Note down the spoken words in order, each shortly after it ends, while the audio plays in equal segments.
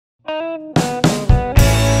Sitting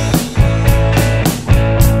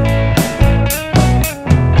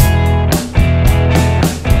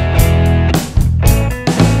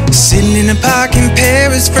in a park in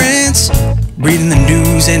Paris, France, reading the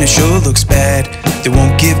news and it sure looks bad. They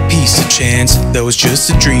won't give peace a chance, that was just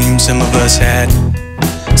a dream some of us had.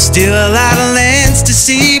 Still a lot of lands to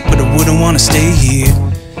see, but I wouldn't want to stay here.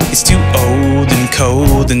 It's too old and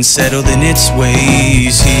cold and settled in its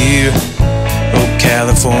ways here. Oh,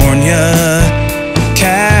 California,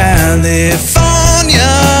 California,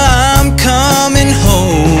 I'm coming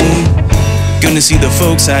home. Gonna see the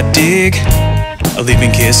folks I dig, I'll even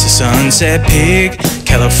kiss a sunset pig.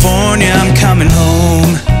 California, I'm coming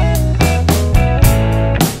home.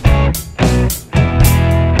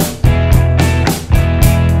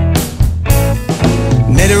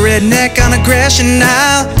 Met a redneck on a grassy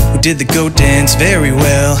Nile who did the goat dance very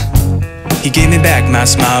well. He gave me back my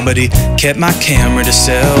smile, but he kept my camera to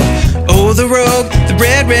sell. Oh, the rogue, the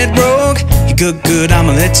red rogue, he cooked good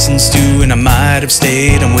omelets and stew, and I might have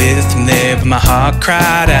stayed on with him there, but my heart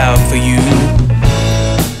cried out for you.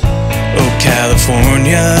 Oh,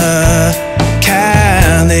 California,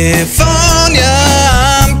 California,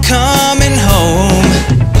 I'm coming home.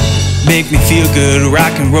 Make me feel good,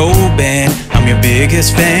 rock and roll band, I'm your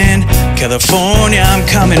biggest fan. California, I'm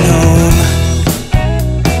coming home.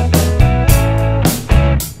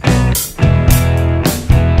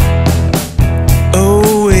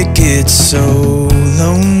 Oh, it gets so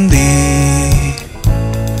lonely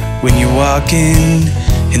when you're walking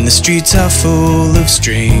and the streets are full of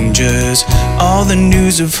strangers. All the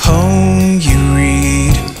news of home you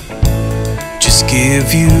read just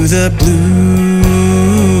give you the blues,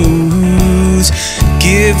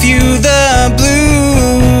 give you the blues.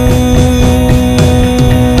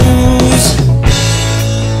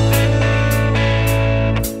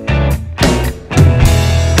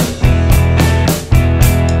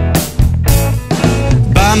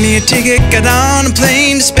 Bought me a ticket, got on a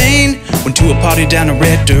plane to Spain, went to a party down a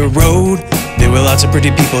red dirt road. There were lots of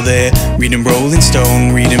pretty people there, reading Rolling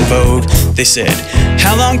Stone, reading Vogue. They said,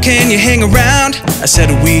 how long can you hang around? I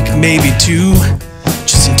said a week, maybe two,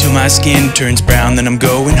 just until my skin turns brown, then I'm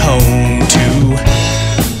going home to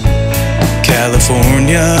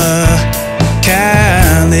California,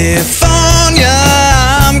 California,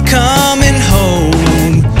 I'm coming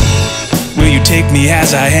home. Will you take me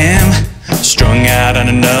as I am, strung out on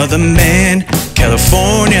another man?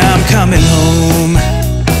 California, I'm coming home.